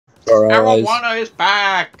Star Allies. Marijuana is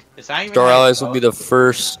back. It's not even Star hype, Allies though. will be the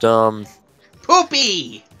first,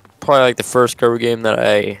 Poopy. probably like the first Kirby game that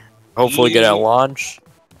I hopefully get at launch,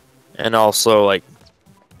 and also like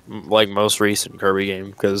most recent Kirby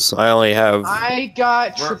game because I only have. I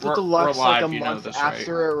got We're- Triple we're Deluxe like a live, you know month this,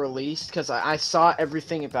 after it released because I saw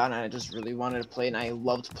everything about it and I just really wanted to play it and I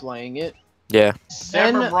loved playing it. Yeah.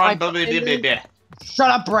 Then Run, I- blah, blah, blah, blah, blah. Shut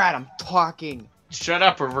up, Brad, I'm talking. Shut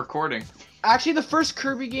up, we're recording. Actually, the first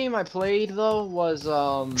Kirby game I played, though, was,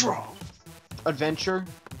 Adventure.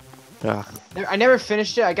 Yeah. I never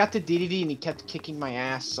finished it. I got the DDD and he kept kicking my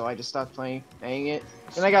ass, so I just stopped playing it.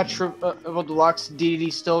 Then I got Triple Deluxe.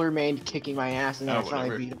 DDD still remained kicking my ass, and then I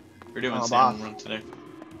finally beat him. We're doing salmon run today.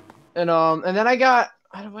 And then I got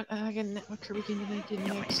what Kirby game did I get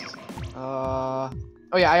next?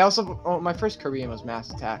 Oh yeah, I also my first Kirby game was Mass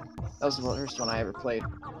Attack. That was the first one I ever played.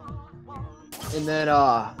 And then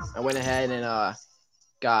I went ahead and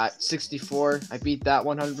got 64. I beat that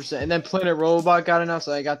 100%. And then Planet Robot got enough,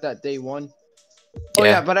 so I got that day one. Oh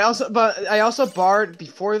yeah, but I also borrowed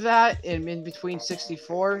before that in between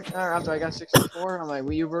 64 or after I got 64 on my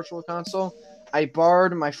Wii U Virtual Console. I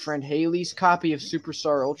borrowed my friend Haley's copy of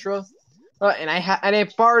Superstar Ultra, and I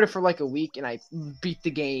borrowed it for like a week, and I beat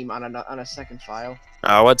the game on a second file.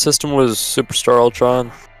 What system was Superstar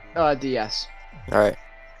Ultra on? DS. All right.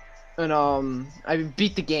 And I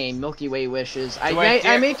beat the game, Milky Way Wishes. I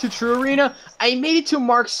made it to True Arena. I made it to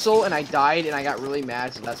Mark's Soul, and I died, and I got really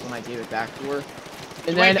mad, so that's when I gave it back to her.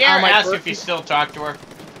 And then I ask if you still talk to her.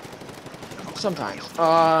 Sometimes.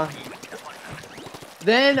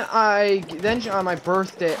 Then on my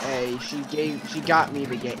birthday, she got me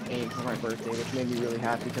the game for my birthday, which made me really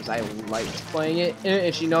happy because I liked playing it.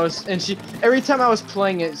 And she noticed, and every time I was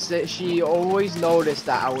playing it, she always noticed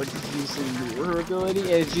that I would use the mirror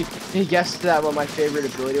ability, and she guessed that what my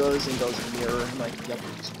favorite ability was, and goes mirror. I'm like, yep.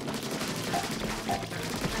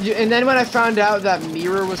 And then when I found out that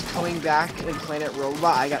Mirror was coming back in Planet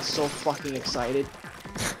Robot, I got so fucking excited.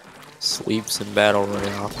 Sleeps in Battle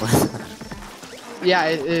Royale. Yeah,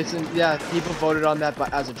 yeah. People voted on that,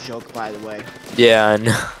 but as a joke, by the way. Yeah, I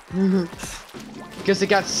know. Because it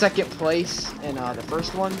got second place in the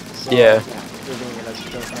first one. So, yeah. They're doing it as a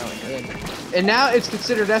joke now, and now it's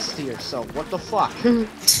considered S tier. So what the fuck?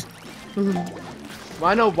 Well,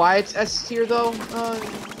 I know why it's S tier though.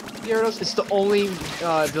 Gyarados. It's the only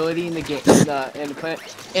ability in the game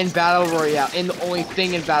in Battle Royale, and the only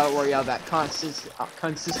thing in Battle Royale that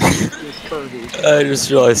consistently is Kirby. I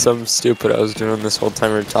just realized something stupid I was doing this whole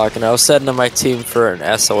time we were talking. I was setting up my team for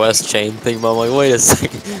an SOS chain thing, but I'm like, wait a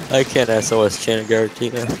second, I can't SOS chain a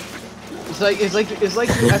Giratina. It's like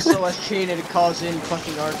you SOS chain and it calls in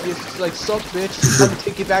fucking Arceus. It's like, suck bitch, I'm gonna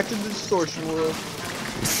take you back to the distortion world.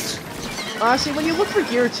 Honestly, when you look for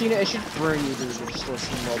Giratina, it should bring you to the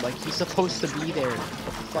distortion world. Like, he's supposed to be there.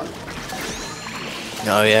 What the fuck?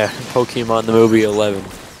 Oh yeah, Pokemon the movie 11.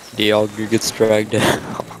 Dialga gets dragged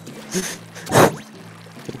out.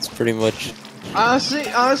 It's pretty much...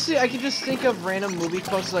 Honestly, I can just think of random movie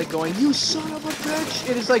quotes like going, "You son of a bitch!"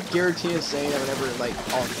 It is like Giratina saying that whenever, like,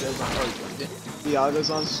 Dialga's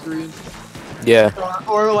on screen. Yeah.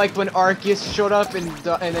 Or like when Arceus showed up and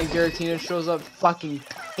then Giratina shows up fucking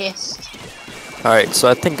pissed. Alright, so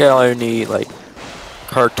I think I only need, like,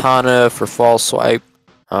 Kartana for False Swipe.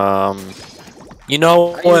 You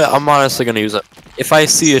know what? I'm honestly gonna use it. If I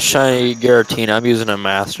see a shiny Giratina, I'm using a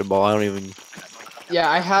Master Ball. I don't even... Yeah,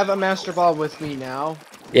 I have a Master Ball with me now.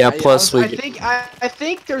 Yeah, plus I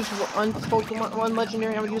think there's one Pokemon, one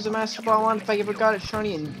legendary I would use a Master Ball on if I ever got it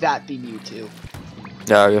shiny, and that be Mewtwo.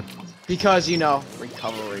 Yeah. Because, you know,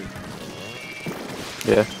 recovery.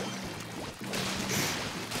 Yeah.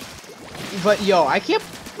 But, yo, I can't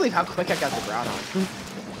believe how quick I got the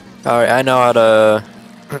Groudon. Alright, I know how to...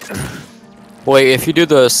 Wait, if you do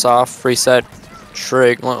the soft reset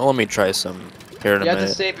trick, let me try some here in a minute. You have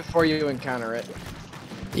to save before you encounter it.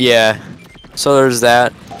 Yeah, so there's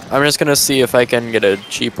that. I'm just gonna see if I can get a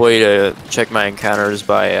cheap way to check my encounters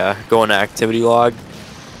by going to activity log,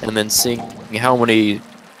 and then seeing how many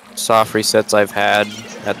soft resets I've had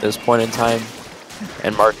at this point in time,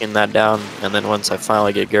 and marking that down, and then once I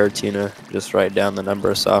finally get Giratina, just write down the number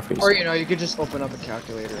of soft resets. Or, you know, you could just open up a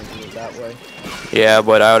calculator and do it that way. Yeah,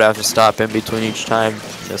 but I would have to stop in between each time.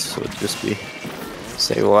 This would just be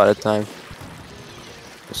save a lot of time.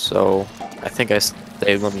 So I think I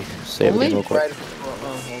saved. Let me save it real quick.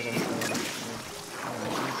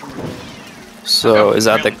 So is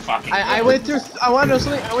that the? I went through. I want to know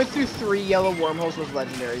something. I went through 3 yellow wormholes with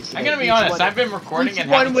legendaries. I'm gonna be honest. I've been recording each and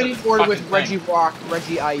one having winning board with thing. Reggie Rock,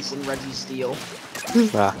 Reggie Ice, and Reggie Steel.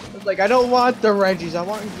 Ah. I was like, I don't want the Reggies, I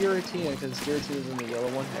want Giratina, because Giratina's in the yellow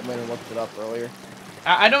one. I might have looked it up earlier.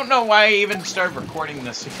 I don't know why I even started recording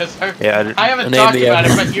this because I haven't name talked the about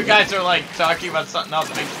it, episode. but you guys are like talking about something else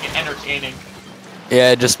making it entertaining.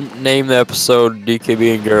 Yeah, just name the episode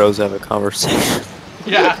DKB and Gyarados have a conversation.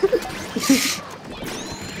 Yeah.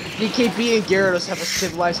 DKB and Gyarados have a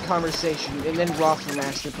civilized conversation, and then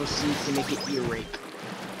Master proceeds to make it ear rape.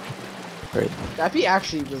 Right. That'd be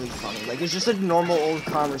actually really funny. Like, it's just a normal old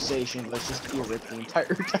conversation, but it's just ear rape the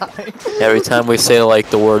entire time. Every time we say like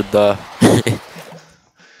the word the.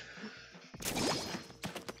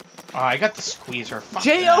 Oh, I got the squeezer. Fuck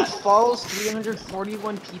JO that. follows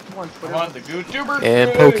 341 people on Twitter. Come on, the YouTuber.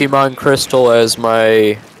 And Pokemon Crystal as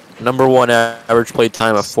my #1 average play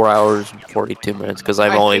time of 4 hours and 42 minutes because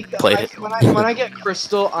I've only played it. When I get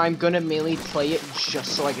Crystal, I'm gonna mainly play it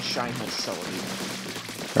just so I can shine hunt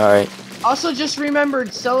Celebi. Alright. Also, just remembered,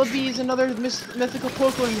 Celebi is another mythical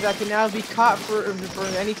Pokemon that can now be caught for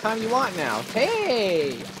any time you want now.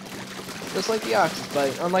 Hey! Just like the Oxus,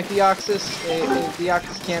 but unlike the Oxus, the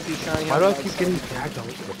Oxus can't be shiny. Why do I keep getting tagged all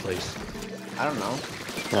over the place? I don't know.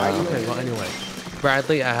 Okay, well anyway.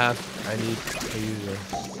 Bradley, I need to use this.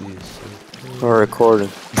 We're recording.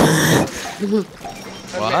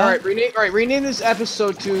 What? Rename this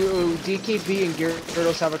episode to DKB and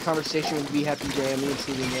Gyarados have a conversation with Vhappy randomly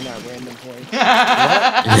tuning in at random points.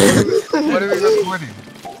 What are we recording?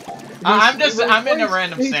 I'm in a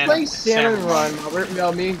random He's playing Salmon Run.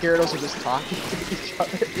 Me and Gyarados are just talking to each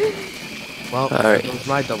other. Well, Alright. that was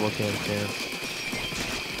my double chance.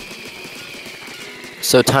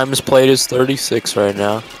 So times played is 36 right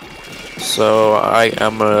now. So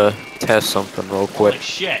I'm gonna test something real quick. Holy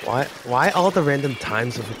shit. Why all the random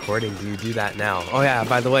times of recording do you do that now? Oh yeah,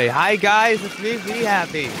 by the way, hi guys, it's me,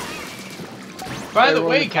 Vhappy. By the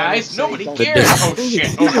way, guys, nobody cares. Oh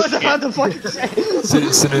shit. Oh shit. What the fuck is that? As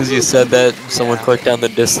soon as you said that, someone clicked on the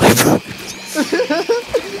dislike button.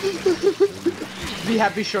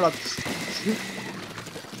 Vhappy showed up.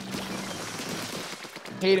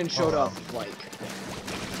 Hayden showed up, like.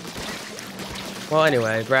 Well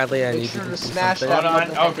anyway, Bradley, I Make need sure to to do smash something. that.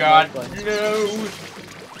 Hold on. Oh god. No.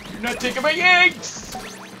 You're not taking my eggs.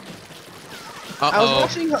 I was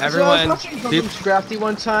watching, Everyone, Gundam Scrafty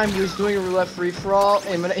one time. He was doing a roulette free for all,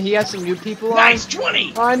 and when he had some new people Nice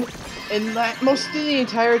 20. on, and most of the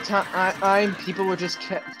entire time, people were just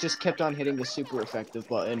kept on hitting the super effective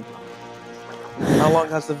button. How long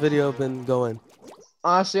has the video been going?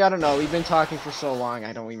 Honestly, I don't know. We've been talking for so long,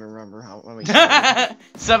 I don't even remember when we started.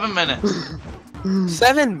 7 minutes.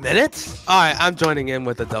 7 minutes? Alright, I'm joining in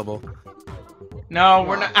with a double. No,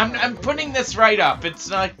 we're not. I'm putting this right up. It's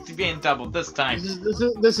not being doubled this time.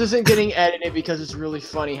 This isn't getting edited because it's really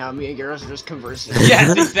funny how me and Garrus are just conversing.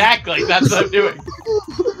 Yes, exactly. That's what I'm doing.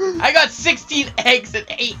 I got 16 eggs at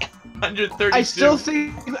 832.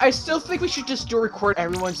 I still think we should just record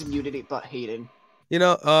everyone's muted but Hayden. You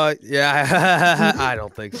know, yeah, I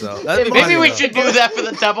don't think so. That'd be Maybe funny, we though. should do that for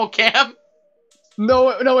the double cam.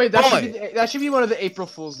 No, wait. That should be one of the April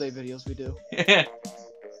Fool's Day videos we do. You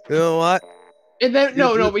know what? And then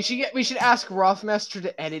we should ask Rothmaster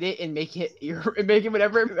to edit it and make it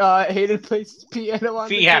whenever Hayden plays piano on.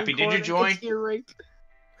 Vhappy, did you join?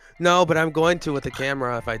 No, but I'm going to with the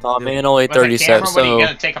camera if I do. Oh man, only With the 37. camera, what are you So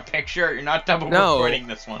gonna take a picture? You're not double No, recording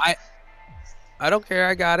this one. I don't care.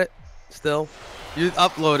 I got it. Still, you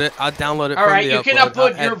upload it. I'll download it. All from right, the you can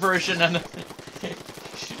upload your version and.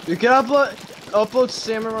 You can upload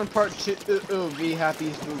Samurai Part 2.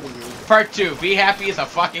 Vhappy's Boogaloo. Part 2. Vhappy is a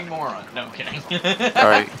fucking moron. No, I'm kidding.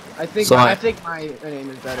 alright. I think So I think my name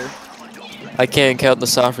is better. I can't count the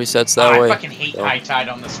soft resets Oh, that I way. fucking hate so. high tide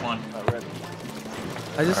on this one.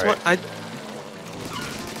 I just Alright. want.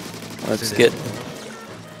 Let's get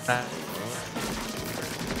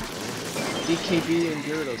DKB and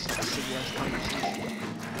Gyarados have a civilized conversation.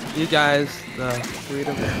 You guys, the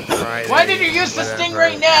Freedom Friday. Why did you use the sting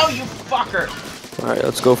right now, you fucker? alright,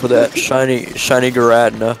 let's go for that shiny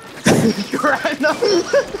Giratina. Gratna!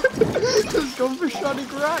 Let's go for shiny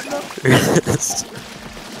Gratna!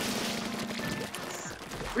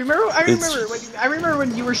 I remember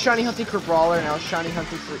when you were shiny hunting for Brawler and I was shiny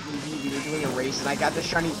hunting for Eevee. We were doing a race and I got the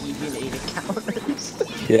shiny Eevee and 8 encounters.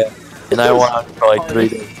 Yeah, and I went on for like 3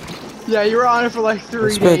 days. Yeah, you were on it for like 3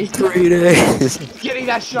 It's been days. 3 days. Getting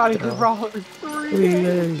that shiny Brawler. 3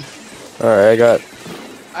 days. Alright, I got.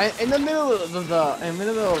 In the middle of the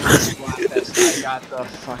Splatfest, I got the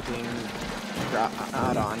fucking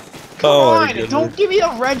Groudon. Come on, goodness. don't give me a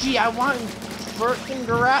Reggie. I want freaking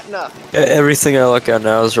Gratna. Everything I look at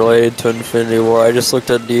now is related to Infinity War. I just looked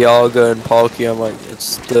at Dialga and Palkia. I'm like,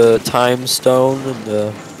 it's the Time Stone and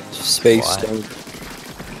the Space What? Stone.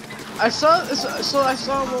 I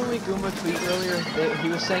saw Lonely Goomba tweet earlier. He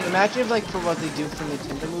was saying, imagine if, like, for what they do for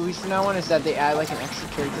Nintendo movies from now on is that they add like an extra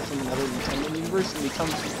character from another Nintendo universe and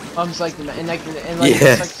becomes like the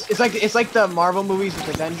Yeah. it's like the Marvel movies with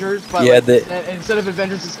Avengers, but Yeah, like, and instead of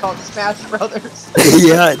Avengers, it's called Smash Brothers.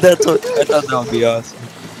 Yeah, that's what I thought that would be awesome.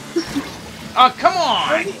 Oh, come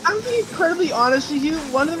on! I'm being incredibly honest with you.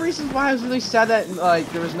 One of the reasons why I was really sad that like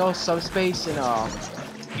there was no subspace in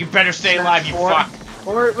You better stay alive, you Smash fuck!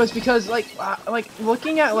 4, or it was because like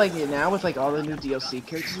looking at like now with like all the new DLC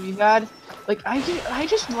characters we've had, like I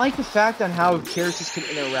just like the fact on how characters can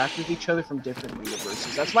interact with each other from different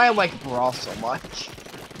universes. That's why I like Brawl so much.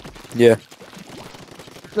 Yeah.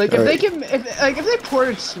 Like if they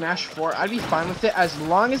ported Smash 4, I'd be fine with it as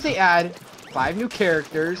long as they add 5 new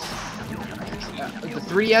characters. The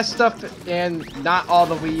 3DS stuff and not all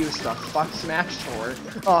the Wii U stuff. Fuck Smash 4.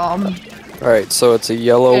 Alright, so it's a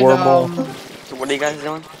yellow wormhole. So what are you guys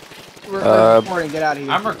doing? We're recording. Get out of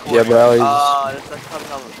here. I'm recording. Yeah, Bradley's. That's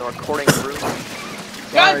probably on the recording room.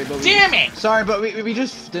 Sorry, God but damn it! Sorry, but we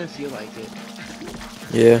just didn't feel like it.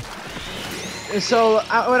 Yeah. And so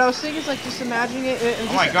what I was thinking is like just imagine it. And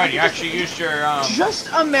Oh my god, you actually used your Just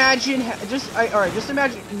imagine, alright, just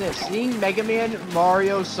imagine this: seeing Mega Man,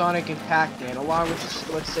 Mario, Sonic, and Pac-Man, along with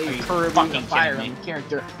let's say Kirby and Fire Emblem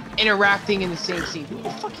character, interacting in the same scene. Who the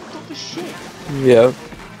fucking dope as shit? Yeah.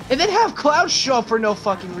 And then have Cloud show up for no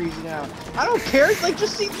fucking reason now. I don't care. Like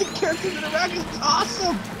just see the characters interact is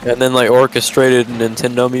awesome. And then like orchestrated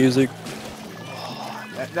Nintendo music.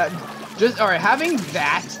 Just alright, having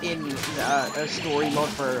that in a story mode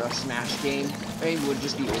for a Smash game, would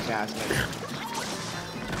just be orgasmic.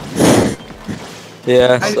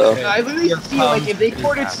 Yeah, so. I literally feel like if they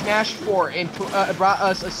ported Smash 4 and brought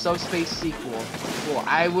us a subspace sequel, well,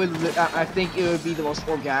 I think it would be the most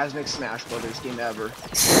orgasmic Smash Brothers game ever.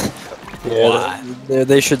 Yeah,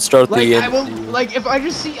 they should start Like the. I will, like if I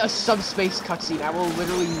just see a subspace cutscene, I will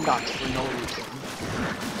literally nut for no reason.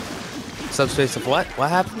 Subspace of what? What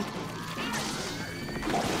happened?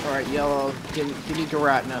 Alright, yellow, give me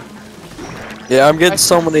Garatna. Yeah, I'm getting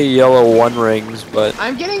so many yellow 1 rings, but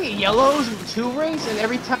I'm getting yellows and 2 rings, and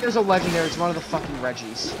every time there's a legendary, it's one of the fucking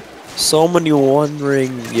Reggies. so many 1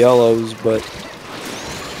 ring yellows, but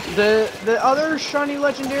The other shiny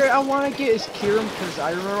legendary I want to get is Kirim, because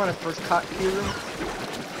I remember when I first caught Kirim.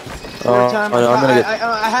 Every time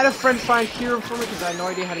I had a friend find Kirim for me because I had no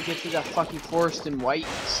idea how to get through that fucking forest in white,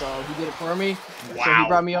 so he did it for me. Wow. So he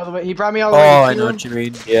brought me all the way. He brought me all oh, the way to I know Kirim. what you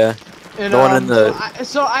mean. Yeah, And, the one in the.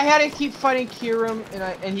 so I had to keep fighting Kirim,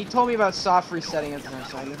 and he told me about soft resetting at the time,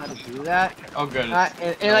 so I knew how to do that. Oh good.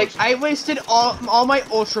 And like I wasted all my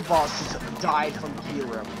Ultra Balls just died from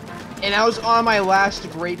Kirim, and I was on my last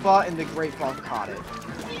Great Ball, and the Great Ball caught it.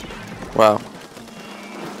 Wow.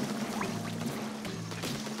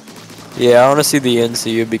 Yeah, I want to see the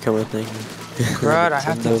NCU become a thing. Crud, I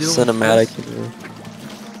have to No do cinematic.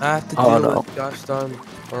 I have to Oh, deal no. with gosh darn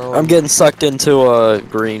world. I'm getting sucked into a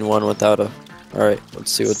green one without a. Alright,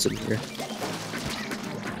 let's see what's in here.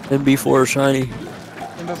 MB4 shiny.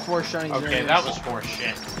 And before shiny. Okay, that was horse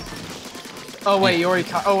shit. Oh wait, you already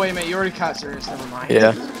caught. Oh wait, mate, you already caught Sirius. Never mind.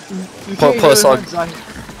 Yeah. You can't Plus, even I'll. run, son.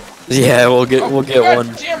 Yeah, we'll get God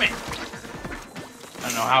one. Damn it! I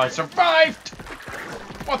don't know how I survived.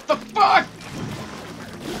 What the fuck?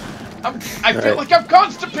 I feel Alright. like I'm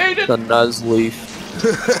constipated. The Nuzleaf.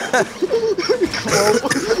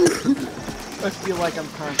 I feel like I'm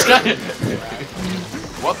constipated.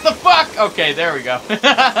 What the fuck? Okay, there we go.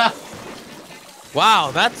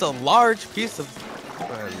 Wow, that's a large piece of.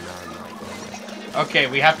 Okay,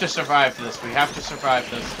 we have to survive this. We have to survive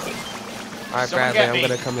this. Alright, Someone Bradley, get I'm me.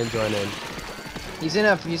 gonna come and join in. He's in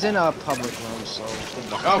a public room, so.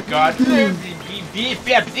 Oh god.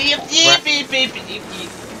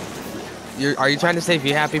 Are you trying to say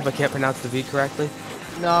Vhappy but can't pronounce the V correctly?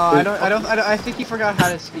 No, I don't. I think he forgot how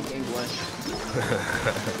to speak English.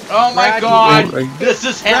 Oh my Brad, god. you- This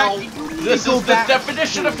is hell. Brad, you This go is the back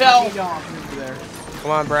definition to of hell. there.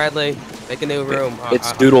 Come on, Bradley. Make a new room.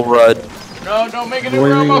 It's Doodle Rud. No, don't make a new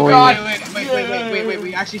room. Oh god. Wait,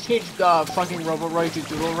 we actually changed fucking Robo Roy to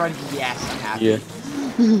Doodle Run. Yes, I'm happy. Yeah.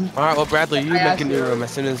 Alright, well, Bradley, you I make asked a new you. room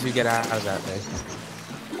as soon as we get out of that thing.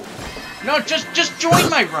 No, just join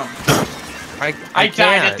my room. I died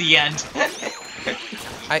can't. at the end.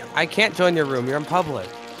 I can't join your room. You're in public.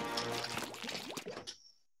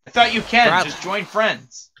 I thought you can. Brad- Just join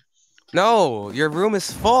friends. No, your room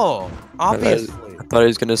is full. Obviously. I thought he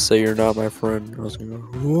was gonna say you're not my friend. I was gonna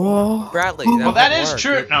go, whoa. Bradley, Well, that won't is work.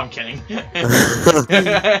 true. No, I'm kidding.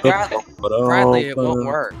 Bradley, it won't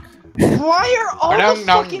work. Why are all the Dun,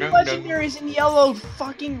 fucking dun, dun, legendaries in yellow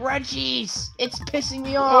fucking Reggies? It's pissing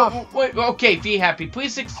me Oh, off. wait, okay, Vhappy,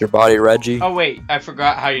 please Your body, Reggie. Oh wait, I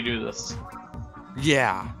forgot how you do this.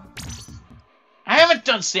 Yeah. I haven't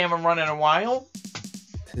done salmon run in a while.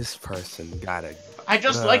 This person got it. I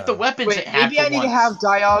just like the weapons Wait, it had maybe for I need to once. have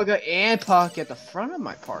Dialga and Puck at the front of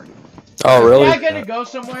my party. Oh, really? Yeah, gonna go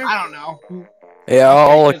somewhere? I don't know. Yeah, I'll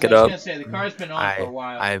Okay, look 'cause it I was up. gonna say, the car's been on for a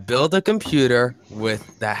while. I build a computer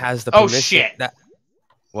that has the Oh, permission. shit. That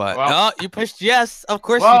what? Well. Oh, you pushed yes. Of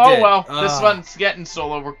course Well, you did. oh well, this one's getting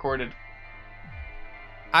solo recorded.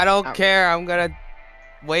 I don't care. I'm gonna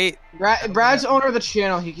wait. Brad's owner of the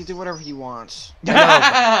channel. He can do whatever he wants.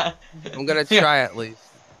 I I'm gonna try at least.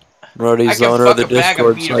 Roddy's the can owner of fuck the a bag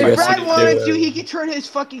of Discord, meat so if I I If guess Brad he wanted can to, do he it. could turn his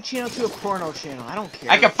fucking channel to a porno channel. I don't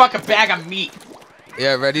care. can fuck a bag of meat.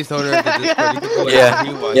 Yeah, Reddy's the owner of the Discord. He can do whatever Yeah,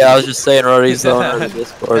 he wants. yeah, I was just saying Roddy's the owner of the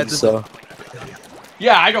Discord, so.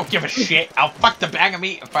 Yeah, I don't give a shit. I'll fuck the bag of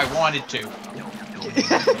meat if I wanted to.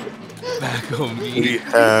 Back on We me.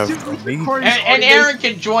 have meat. And Aaron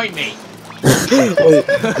can join me. Wait,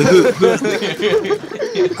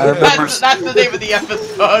 I remember. That's the name of the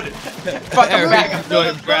episode. Fuck a Aaron bag of can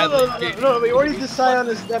join meat. Bradley. No, we already decided on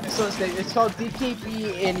this episode's name. It's called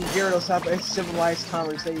DKB and Gyarados have a civilized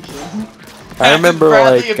conversation. I remember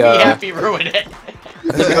Bradley like, and Vhappy ruin it.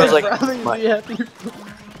 I think it was like, Bradley, like They're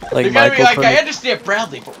gonna be Michael like, I Critic, understand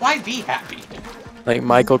Bradley, but why Vhappy? like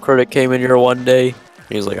Michael Critic came in here one day. And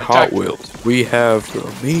he's like, Hot Wheels, we have the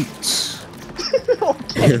meats.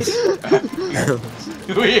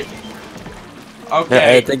 Okay.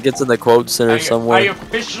 Yeah, I think it's in the quote center I somewhere.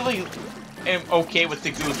 officially am okay with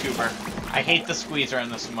the GooTuber. I hate the squeezer in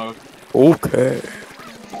this mode. Okay.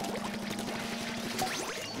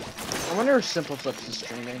 I wonder if Simple Flips is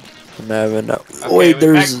streaming. I'm having a... Okay, Wait, we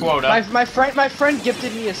met there's... quota. My friend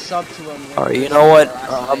gifted me a sub to him. Alright, you know what?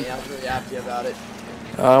 I was really happy about it.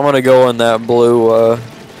 I'm gonna go in that blue,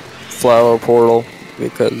 flower portal,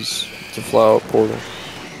 because it's a flower portal.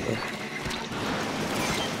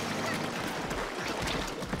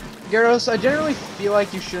 Gyarados, I generally feel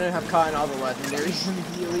like you shouldn't have caught all the legendaries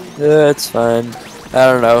immediately. Yeah, it's fine. I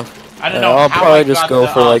don't know. I don't know I'll how probably I just got go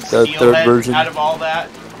for, like, the Steelhead third version. out of all that.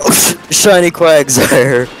 Shiny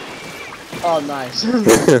Quagsire. Oh, nice.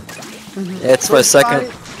 It's my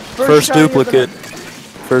second... First shiny of the duplicate. night.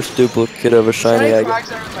 First duplicate of a shiny I got.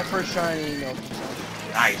 Quagsire was my first shiny milk.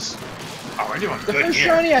 Nice. Oh, we're doing The good first here.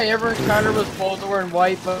 shiny I ever encountered was Bulbasaur in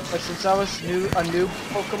White, but since I was a new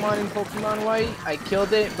Pokemon in Pokemon White, I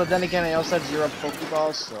killed it, but then again I also had 0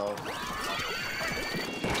 Pokeballs, so...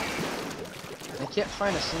 I can't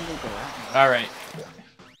find a single Galactic. Alright.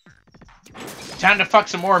 Time to fuck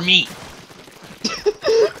some more meat.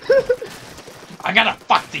 I gotta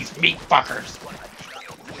fuck these meat fuckers.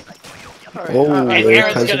 Alright, Whoa, And there,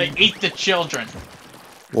 Aaron's cousin. gonna eat the children.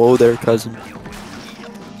 Whoa there, cousin.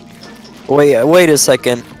 Wait a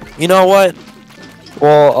second. You know what?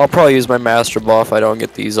 Well, I'll probably use my Master Ball if I don't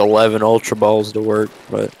get these 11 Ultra Balls to work,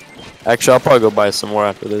 but... Actually, I'll probably go buy some more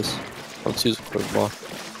after this. Let's use a Quick Ball.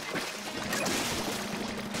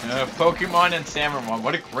 Pokemon and Salmon,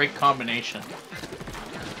 what a great combination.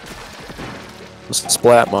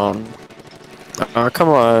 Splatmon. Come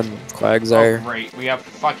on, Quagsire. Oh, great. We have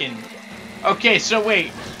fucking... Okay, so wait.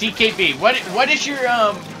 DKB, what is your,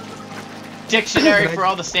 dictionary for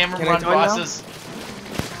all the Salmon can I Run join now? bosses?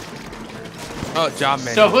 Oh, job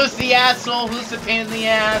man. So who's the asshole? Who's the pain in the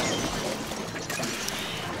ass?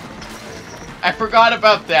 I forgot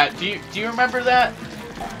about that. Do you remember that?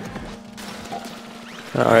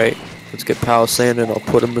 Alright, let's get Pal Sand and I'll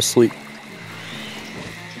put him to sleep.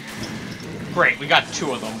 Great, we got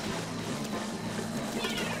 2 of them.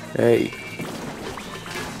 Hey.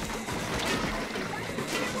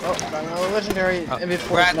 Oh, got another legendary, and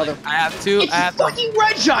before Bradley, another... I have two. It's I have the fucking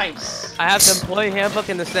Regites! I have the employee handbook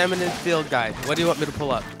and the salmon and field guide. What do you want me to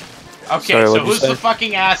pull up? Okay, Sorry, so what'd you who's say? the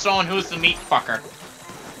fucking asshole and who's the meat fucker?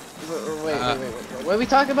 Wait. What are we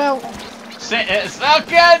talking about? It's not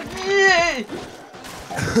good!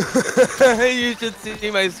 You should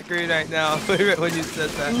see my screen right now when you said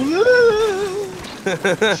that.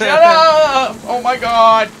 Shut up! Oh my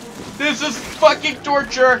god! This is fucking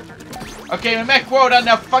torture! Okay, we met quota,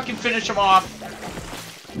 now fucking finish him off.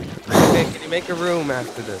 Okay, can you make a room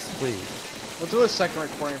after this, please? We'll do a second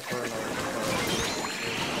recording for another.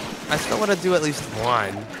 I still want to do at least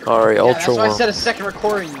one. Alright, Yeah, Ultra that's why I Worm. said a second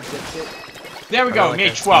recording, you dipshit. There we go, like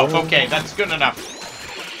made it. 12. Okay, that's good enough.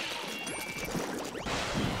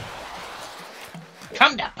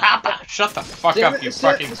 Come to Papa! Shut the fuck up, you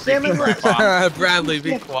fucking creepy grandpa. Bradley,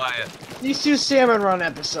 be quiet. These two Salmon Run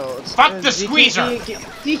episodes. Fuck the squeezer!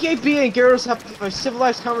 DKB and Gyros have a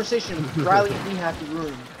civilized conversation with Riley in the happy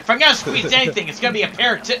room. If I'm gonna squeeze anything, it's gonna be a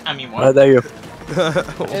pair of I mean, what? There you.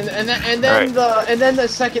 And then the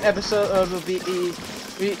second episode of the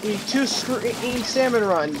two eating Salmon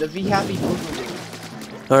Run, the Vhappy movie.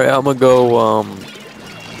 All right, I'm gonna go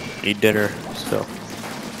eat dinner. So.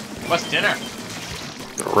 What's dinner?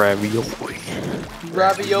 Ravioli.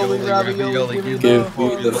 Ravioli, Give me the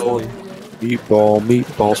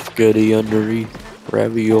meatball spaghetti underneath.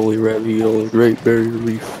 Ravioli, Great Barrier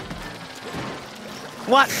Reef.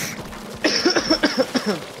 What?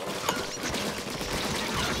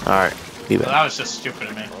 Alright, be Well, back. that was just stupid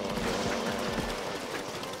of me.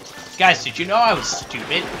 Guys, did you know I was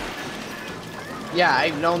stupid? Yeah,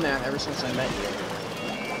 I've known that ever since I met you.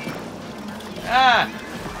 Ah!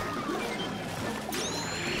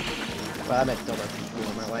 But I met dumber people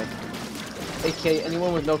in my life. AKA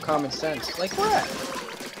anyone with no common sense. Like what?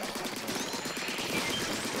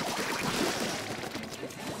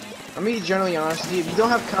 I'm being generally honest with you. If you don't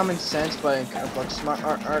have common sense but like smart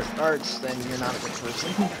arts, then you're not a good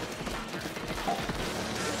person.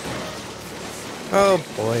 Oh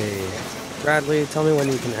boy. Bradley, tell me when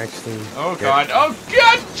you can actually. Oh god! Oh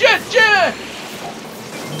god!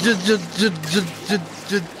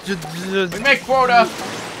 We make quota.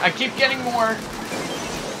 I keep getting more.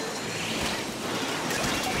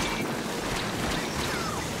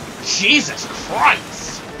 Jesus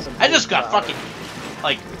Christ! I just got fucking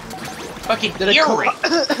earring.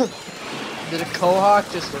 Did a Cohawk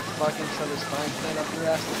just fucking shove his frying pan up your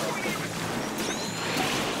ass or something?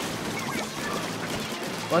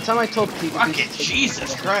 One time I told Pete. Fucking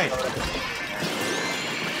Jesus Christ!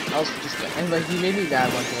 I was just, and like he made me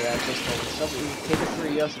mad one day. I just told him, take it for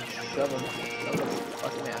us and shove him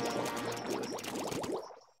fucking asshole.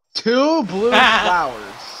 2 blue flowers.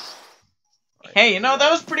 Hey, you know that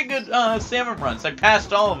was pretty good salmon runs. I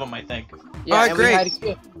passed all of them, I think. Yeah, Alright, and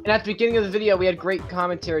great. And at the beginning of the video, we had great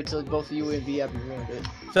commentary till both of you and Vhappy ruined it.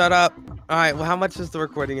 Shut up. Alright, well, how much is the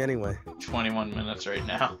recording anyway? 21 minutes right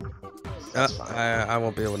now. That's fine. I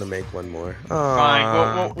won't be able to make one more.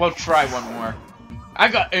 Fine, we'll try one more.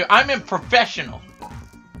 I'm in professional.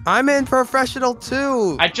 I'm in professional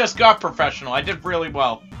too. I just got professional. I did really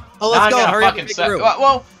well. Oh, let's Now go. I'm gonna Hurry up fucking and make set. room.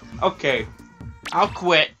 Well, okay. I'll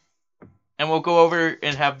quit, and we'll go over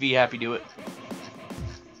and have Vhappy do it.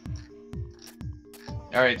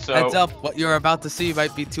 All right, so Heads up, what you're about to see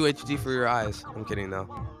might be too HD for your eyes. I'm kidding though.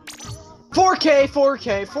 4K,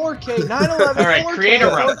 9/11. All right, 4K, create a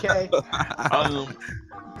route. 4K.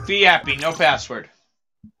 Vhappy, no password.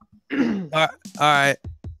 Alright.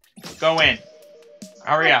 Go in.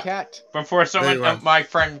 Hurry up Cat. before someone There you are. my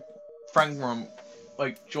friend room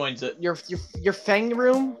joins it. Your Fang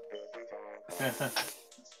room.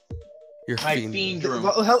 Your My fiend. fiend room.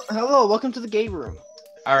 Hello, welcome to the gay room.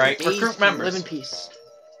 All right, Gays recruit can members. Live in peace.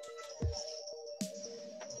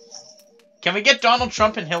 Can we get Donald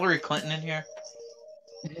Trump and Hillary Clinton in here?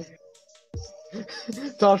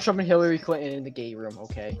 Donald Trump and Hillary Clinton in the gay room.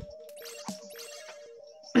 Okay.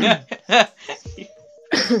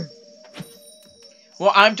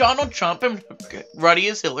 Well, I'm Donald Trump and Ruddy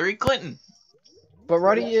is Hillary Clinton. But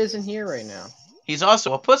Ruddy isn't here right now. He's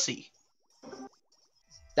also a pussy.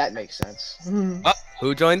 That makes sense. Oh,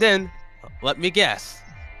 who joined in? Let me guess.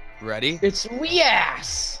 Ready? It's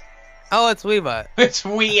Weeass! Oh, it's Weeba. It's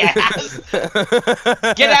wee ass.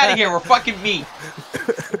 Get out of here. We're fucking meat.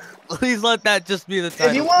 Please let that just be the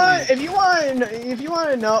title. If you want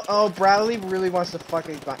to know, oh, Bradley really wants to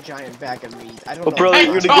fucking giant bag of meat. I don't know. Bro, I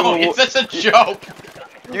you're don't. gonna give It's just a joke.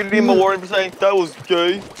 You need a warning for saying that was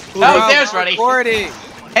gay. Oh, there's Ruddy. Recording.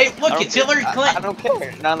 Hey, I look, don't it's care. Hillary I Clinton. don't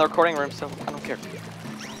care. Not in the recording room, so I don't care.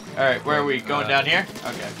 Alright, where are we? Going down here?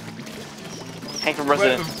 Okay. Hank from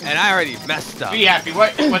Resident. And I already messed up. Be happy.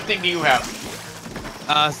 What thing do you have?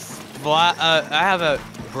 I have a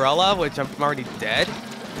umbrella, which I'm already dead.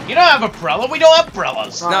 You don't have a umbrella. We don't have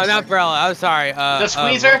umbrellas. Oh, No, sorry. not umbrella. I'm sorry. The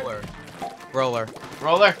squeezer? Roller.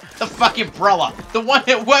 Roller? The fucking umbrella. The one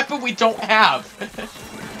weapon we don't have.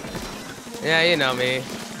 Yeah, you know me.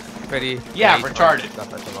 Pretty. Yeah, late retarded. on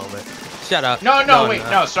stuff at the moment. Shut up. No, wait.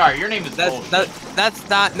 No, sorry. Your name is bullshit. That's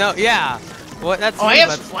not. No, yeah. What? That's. Oh, I me, have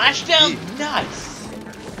but- Splashdown? Nice.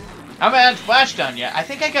 I haven't had Splashdown yet. I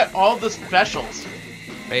think I got all the specials.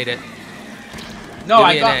 Made it. No, Give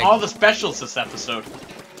I me an got egg. all the specials this episode.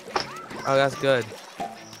 Oh, that's good.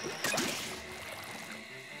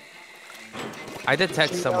 I did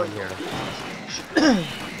text someone here.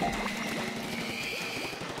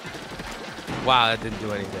 Wow, that didn't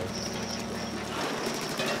do anything.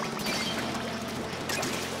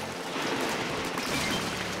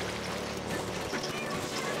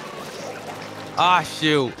 Ah,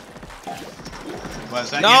 shoot. Was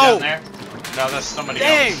that No. you down there? No, that's somebody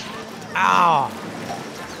Dang. else. Ow.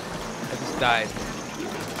 I just died.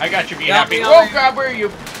 I got you, be Help happy. me, Oh help me. God, where are you?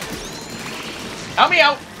 Help me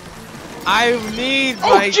out! I need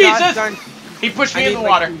Oh, my Jesus! goddamn- He pushed I me in need the my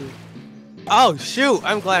water. shooters. Oh, shoot.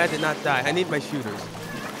 I'm glad I did not die. I need my shooters.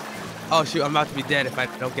 Oh, shoot. I'm about to be dead if I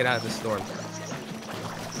don't get out of the storm.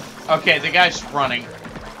 Okay, the guy's running.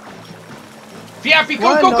 Vhappy, go,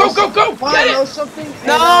 Wanna go, know go, go, some- go! wanna Get know it! something? And,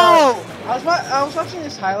 No! I was watching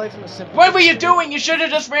this highlight from a simple. What were you stream, doing? You should have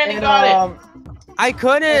just ran and and got it. I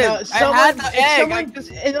couldn't. And, I had the egg.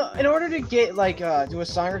 someone, in order to get like do a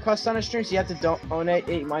song request on a stream, so you have to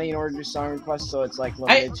donate money in order to do song requests. So it's like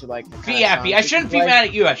limited to like. Vhappy, I shouldn't be mad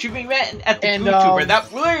at you. I should be mad at the And, YouTuber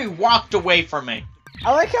that literally walked away from me.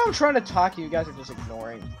 I like how I'm trying to talk to you. You guys are just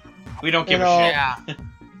ignoring. We don't give And, a shit.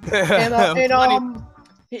 Yeah.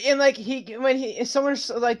 And like if someone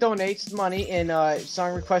like donates money in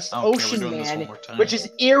song request Okay, we're Ocean doing this one Man, more time. which is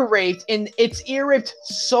ear raped, and it's ear raped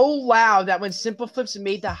so loud that when Simple Flips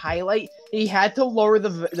made the highlight, he had to lower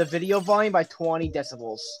the video volume by 20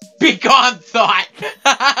 decibels. Be gone, thought.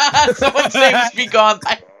 Someone's name is Be gone.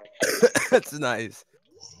 That's nice.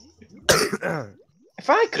 If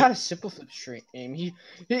I had caught a Simple Flip stream,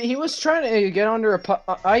 he was trying to get under a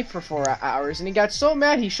pipe for 4 hours, and he got so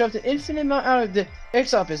mad he shoved an infinite amount of the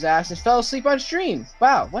X up his ass and fell asleep on stream.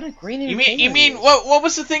 Wow, what a great You entertainer mean he is. what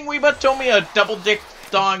was the thing we about told me, a double dick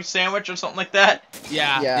dong sandwich or something like that?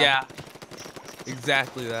 Yeah.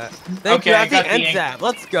 Exactly that. Thank Okay, you. I I got think the ends that.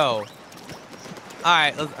 Let's go.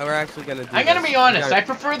 Alright, we're actually gonna do I'm gonna this. be honest, We I gotta-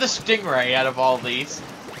 prefer the Stingray out of all these.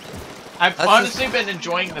 I've That's honestly been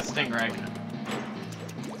enjoying the Stingray.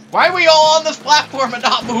 Why are we all on this platform and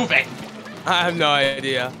not moving? I have no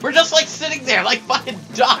idea. We're just like sitting there like fucking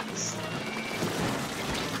ducks.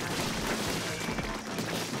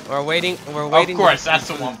 We're waiting. Of course, that's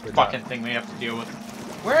the one for fucking thing we have to deal with.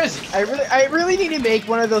 Where is he? I really need to make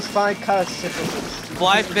one of those fine cut of Simple Flips.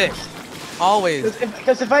 Fly fish. Always.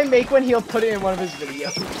 Because if I make one, he'll put it in one of his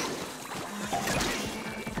videos.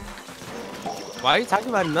 Why are you talking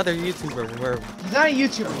about another YouTuber? He's not a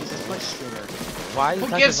YouTuber, he's a Twitch streamer. Why are you Who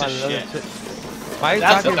talking gives a about another shit? shit? Why are you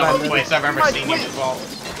That's talking the about dumbest another? place I've ever My seen you Twitch. fall.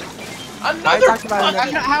 Why are you Another talking about fucking...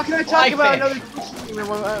 another- How can I talk Fly about fish. another Twitch streamer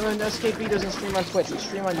when SKP doesn't stream on Twitch? We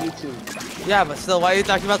stream on YouTube. Yeah, but still, why are you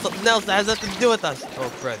talking about something else that has nothing to do with us? Oh,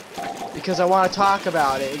 Fred. Because I want to talk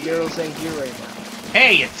about it, and you're saying you right now.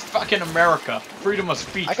 Hey, it's fucking America. Freedom of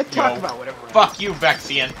speech, I can yo. talk about whatever. Fuck you,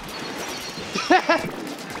 Vexian.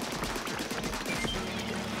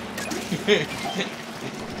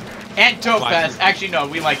 And Topaz. Actually, no,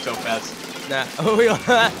 we like Topaz. Nah.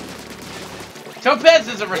 Topaz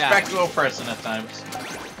is a respectable person at times.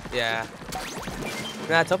 Yeah.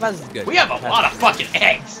 Nah, Topaz is good. We have a lot of fucking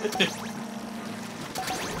eggs.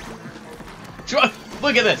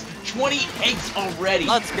 Look at this. 20 eggs already.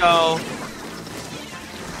 Let's go.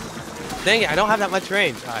 Dang it, I don't have that much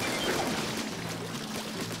range. Alright.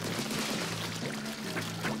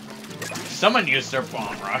 Someone used their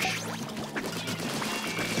bomb rush.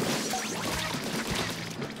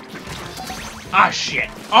 Ah, shit.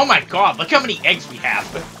 Oh my god, look how many eggs we have.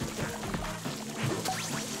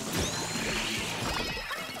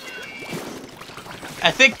 I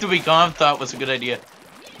think the Be Gone thought was a good idea.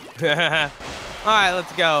 Alright,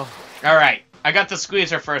 let's go. Alright, I got the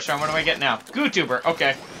squeezer first round. What do I get now? GooTuber,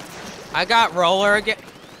 okay. I got roller again.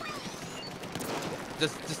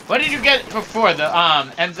 Just What did you get before? The,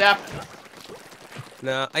 NZAP?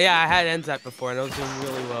 no. Yeah, I had NZAP before, and I was doing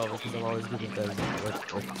really well because I'm always good with those.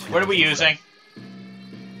 What are we using?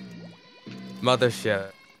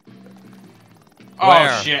 Mothership. Oh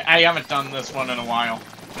Where? shit, I haven't done this one in a while.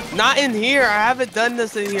 Not in here. I haven't done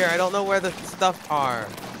this in here. I don't know where the stuff are.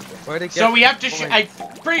 Where to get? So we have to shoot. points.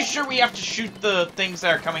 I'm pretty sure we have to shoot the things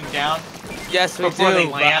that are coming down. Yes, we before do. they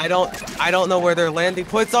But land. I don't know where their landing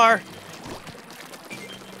points are.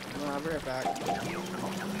 I'll be right back.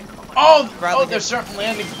 Oh, Rather there's certain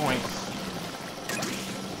landing points.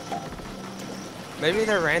 Maybe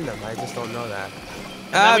they're random. I just don't know that.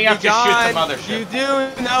 then we have to shoot the Beyond, mothership. You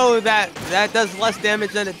do know that that does less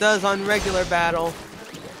damage than it does on regular battle.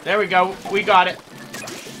 There we go. We got it.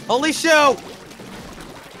 Holy shoot!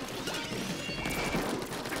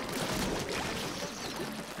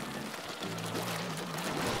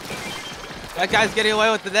 That guy's getting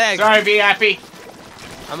away with the egg. Sorry, be happy.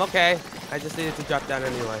 I'm okay. I just needed to drop down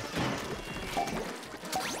anyway.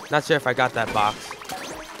 Not sure if I got that box.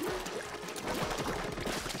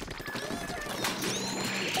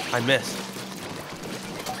 I missed.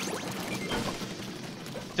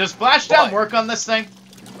 Does splashdown What? work on this thing?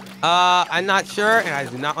 I'm not sure, and I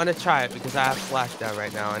do not want to try it because I have splashdown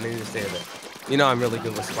right now. I need to save it. You know I'm really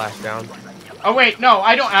good with splashdown. Oh wait, no,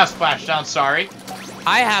 I don't have splashdown. Sorry.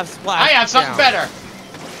 I have splashdown. I have something better.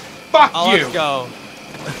 Fuck Oh, you. let's go.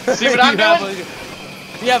 See what I'm doing?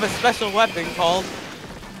 You have a special weapon called.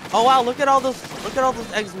 Oh wow! Look at all those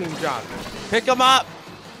eggs being dropped. Pick them up.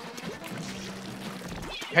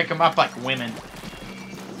 Pick them up like women.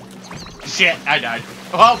 Shit, I died.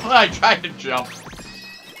 Well, I tried to jump.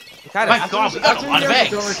 Kind My God, we got a lot of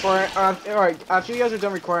eggs. Alright, after you guys are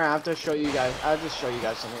done recording, I have to show you guys. I'll just show you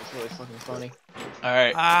guys something that's really fucking funny.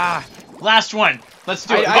 Alright. Last one. Let's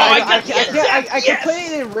do it. I can play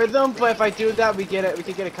it in rhythm, but if I do that, we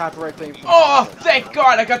could get a copyright claim. Oh, thank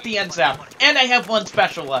God, I got the end zap. And I have one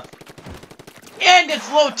special left. And it's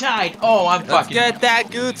low tide. Oh, I'm fucking. Let's get that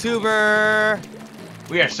YouTuber.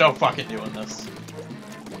 We are so fucking doing this.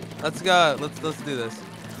 Let's go. Let's do this.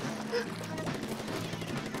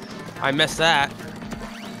 I missed that.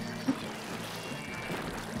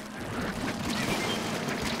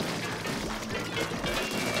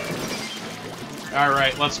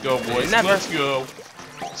 Alright, let's go, boys. Never. Let's go.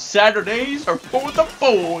 Saturdays are for the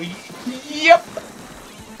boys. Yep.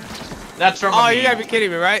 That's from Oh, a you meme. gotta be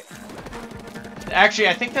kidding me, right? Actually,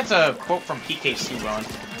 I think that's a quote from PK Subban.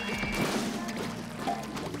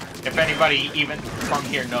 If anybody even from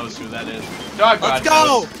here knows who that is. Dog Let's God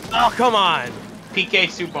go! knows. Oh, come on. PK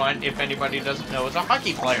Subban, if anybody doesn't know, is a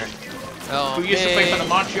hockey player Oh, who used to play for the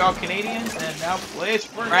Montreal Canadiens and now plays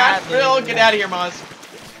for Bradley. Nashville. Get out of here, Moz.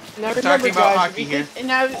 Now We're remember, talking about guys, hockey if you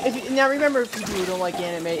think, now remember, people who don't like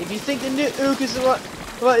anime, if you think the nuke is what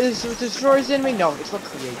destroys anime, no, it's what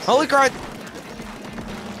creates. Holy crap!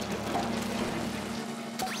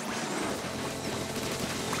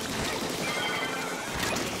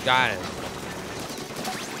 Got it.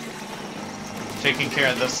 Taking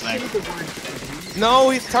care of this thing. No,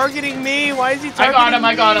 he's targeting me. Why is he targeting me?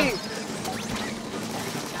 I got him.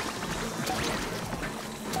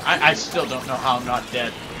 I still don't know how I'm not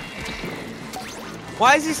dead.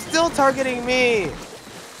 Why is he still targeting me?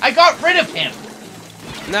 I got rid of him.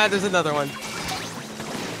 Nah, there's another one.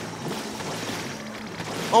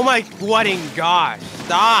 Oh my wedding gosh.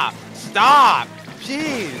 Stop. Stop.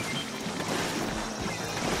 Jeez.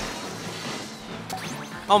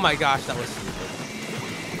 Oh my gosh, that was stupid.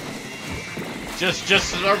 Just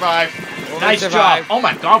survive. Well, Nice survive. job. Oh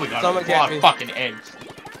my God, we got Someone a get lot me. of fucking eggs.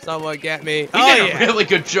 Someone get me. We did a really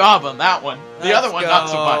good job on that one. The Let's other one, not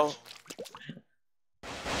so go. much.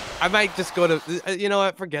 I might just go to. You know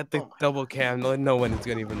what? Forget the double cam. No one is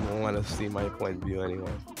gonna even want to see my point of view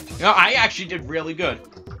anyway. No, I actually did really good.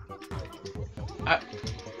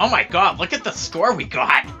 Oh my God, look at the score we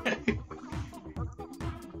got.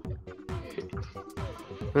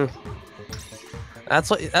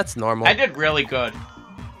 That's normal. I did really good.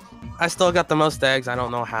 I still got the most eggs. I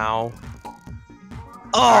don't know how.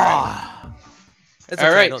 Oh. All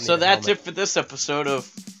right, so that's it for this episode of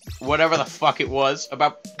whatever the fuck it was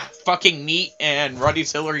about fucking meat and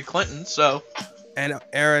Ruddy's Hillary Clinton. So, And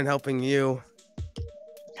Aaron helping you.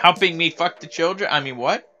 helping me fuck the children. I mean,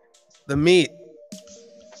 what? The meat.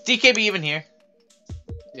 Is DKB even here?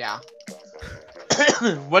 Yeah.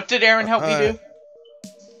 What did Aaron help me do?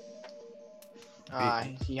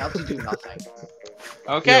 He helps you do nothing.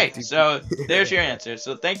 Okay, so there's your answer.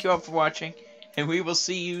 So thank you all for watching, and we will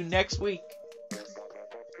see you next week.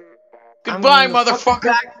 Goodbye,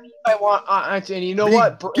 motherfucker. I want, and you know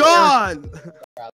what? Gone.